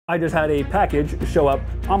I just had a package show up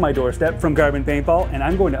on my doorstep from CRBN Paintball, and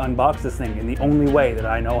I'm going to unbox this thing in the only way that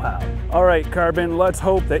I know how. All right, CRBN, let's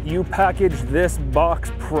hope that you package this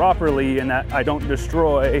box properly and that I don't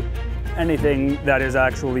destroy anything that is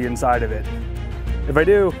actually inside of it. If I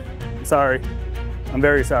do, I'm sorry. I'm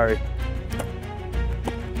very sorry.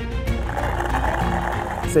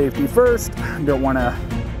 Safety first. Don't want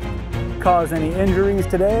to cause any injuries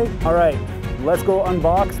today. All right, let's go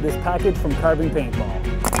unbox this package from CRBN Paintball.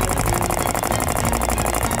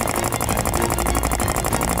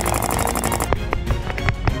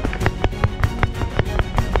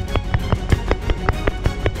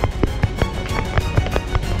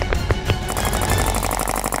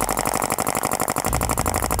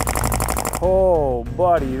 Oh,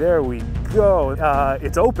 buddy, there we go.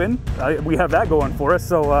 It's open. We have that going for us.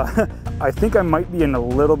 So I think I might be in a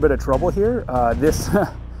little bit of trouble here.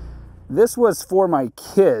 This was for my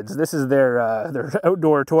kids. This is their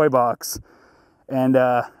outdoor toy box, and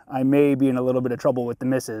I may be in a little bit of trouble with the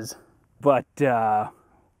missus. But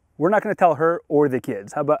we're not going to tell her or the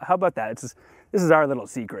kids. How about that? This is our little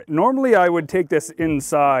secret. Normally, I would take this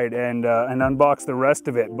inside and unbox the rest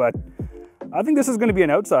of it, but I think this is going to be an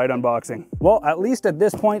outside unboxing. Well, at least at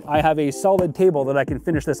this point, I have a solid table that I can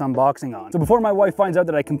finish this unboxing on. So before my wife finds out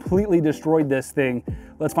that I completely destroyed this thing,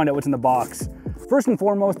 let's find out what's in the box. First and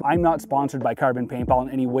foremost, I'm not sponsored by CRBN Paintball in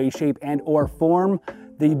any way, shape, and or form.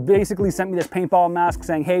 They basically sent me this paintball mask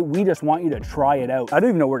saying, hey, we just want you to try it out. I don't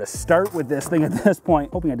even know where to start with this thing at this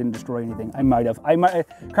point. Hoping I didn't destroy anything. I might have.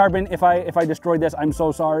 CRBN, if I destroyed this, I'm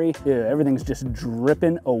so sorry. Ew, everything's just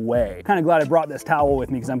dripping away. Kind of glad I brought this towel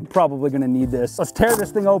with me because I'm probably gonna need this. Let's tear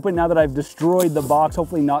this thing open now that I've destroyed the box,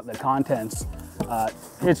 hopefully not the contents.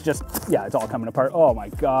 It's just, yeah, it's all coming apart. Oh my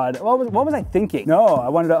God, what was I thinking? No, I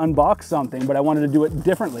wanted to unbox something, but I wanted to do it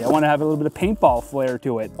differently. I want to have a little bit of paintball flair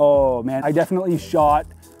to it. Oh man, I definitely shot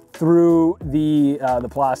through the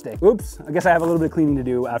plastic. Oops, I guess I have a little bit of cleaning to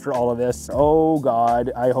do after all of this. Oh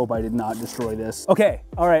God, I hope I did not destroy this. Okay,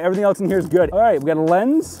 all right, everything else in here is good. All right, we got a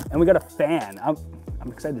lens and we got a fan.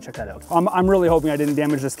 I'm excited to check that out. I'm really hoping I didn't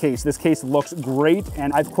damage this case. This case looks great,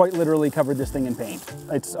 and I've quite literally covered this thing in paint.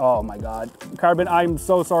 It's, oh my God. CRBN, I'm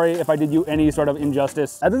so sorry if I did you any sort of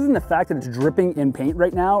injustice. Other than the fact that it's dripping in paint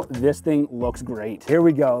right now, this thing looks great. Here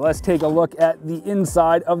we go. Let's take a look at the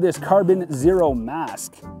inside of this CRBN ZERO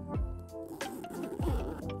mask.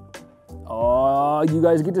 Oh, you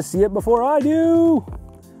guys get to see it before I do.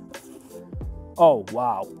 Oh,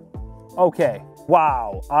 wow. Okay,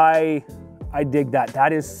 wow. I dig that.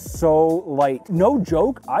 That is so light. No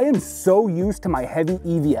joke, I am so used to my heavy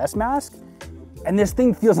EVS mask, and this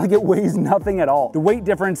thing feels like it weighs nothing at all. The weight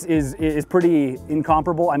difference is pretty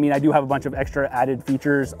incomparable. I mean, I do have a bunch of extra added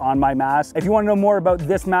features on my mask. If you want to know more about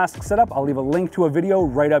this mask setup, I'll leave a link to a video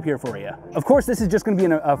right up here for you. Of course, this is just going to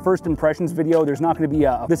be a first impressions video. There's not going to be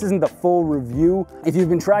this isn't the full review. If you've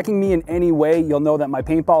been tracking me in any way, you'll know that my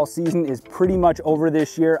paintball season is pretty much over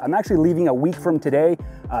this year. I'm actually leaving a week from today.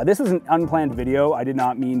 This was an unplanned video. I did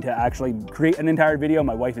not mean to actually create an entire video.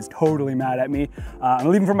 My wife is totally mad at me. I'm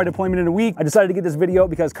leaving for my deployment in a week. I decided to get this video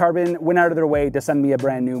because CRBN went out of their way to send me a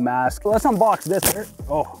brand new mask. Let's unbox this.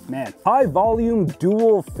 Oh man, high volume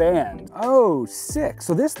dual fan. Oh, sick.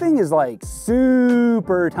 So this thing is like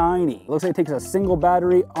super tiny. It looks like it takes a single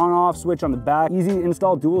battery on-off switch on the back. Easy to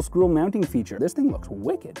install dual screw mounting feature. This thing looks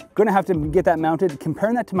wicked. Gonna have to get that mounted.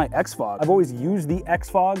 Comparing that to my X-Fog. I've always used the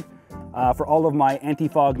X-Fog for all of my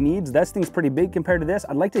anti-fog needs. This thing's pretty big compared to this.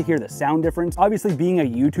 I'd like to hear the sound difference. Obviously, being a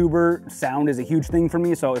YouTuber, sound is a huge thing for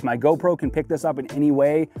me, so if my GoPro can pick this up in any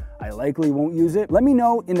way, I likely won't use it. Let me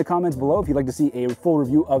know in the comments below if you'd like to see a full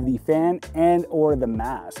review of the fan and or the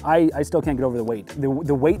mask. I still can't get over the weight. The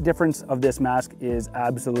weight difference of this mask is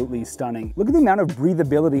absolutely stunning. Look at the amount of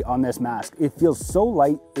breathability on this mask. It feels so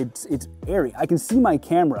light, it's airy. I can see my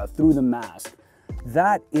camera through the mask.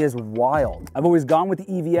 That is wild. I've always gone with the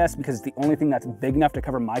EVS because it's the only thing that's big enough to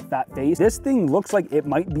cover my fat face. This thing looks like it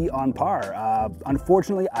might be on par.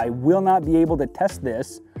 Unfortunately, I will not be able to test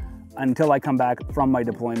this until I come back from my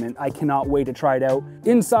deployment. I cannot wait to try it out.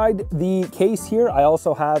 Inside the case here, I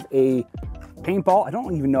also have a paintball. I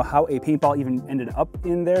don't even know how a paintball even ended up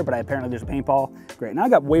in there, but apparently there's a paintball. Great, now I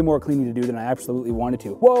got way more cleaning to do than I absolutely wanted to.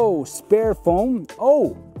 Whoa, spare foam.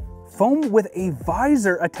 Oh, foam with a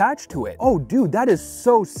visor attached to it. Oh dude, that is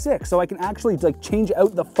so sick. So I can actually like change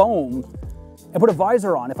out the foam and put a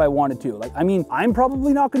visor on if I wanted to. Like, I mean, I'm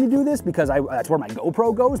probably not gonna do this because that's where my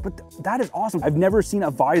GoPro goes, but that is awesome. I've never seen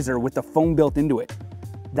a visor with the foam built into it.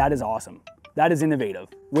 That is awesome. That is innovative.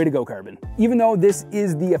 Way to go, Carbon. Even though this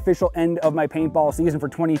is the official end of my paintball season for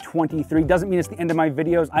 2023, doesn't mean it's the end of my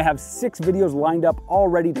videos. I have 6 videos lined up all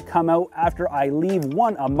ready to come out after I leave,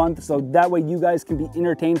 1 a month, so that way you guys can be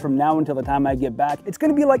entertained from now until the time I get back. It's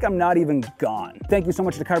gonna be like I'm not even gone. Thank you so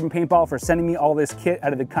much to Carbon Paintball for sending me all this kit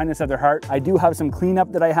out of the kindness of their heart. I do have some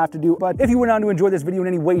cleanup that I have to do, but if you went on to enjoy this video in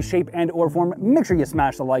any way, shape, and or form, make sure you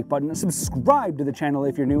smash the like button, subscribe to the channel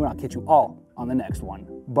if you're new, and I'll catch you all on the next one.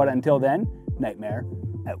 But until then, Nightmare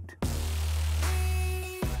out.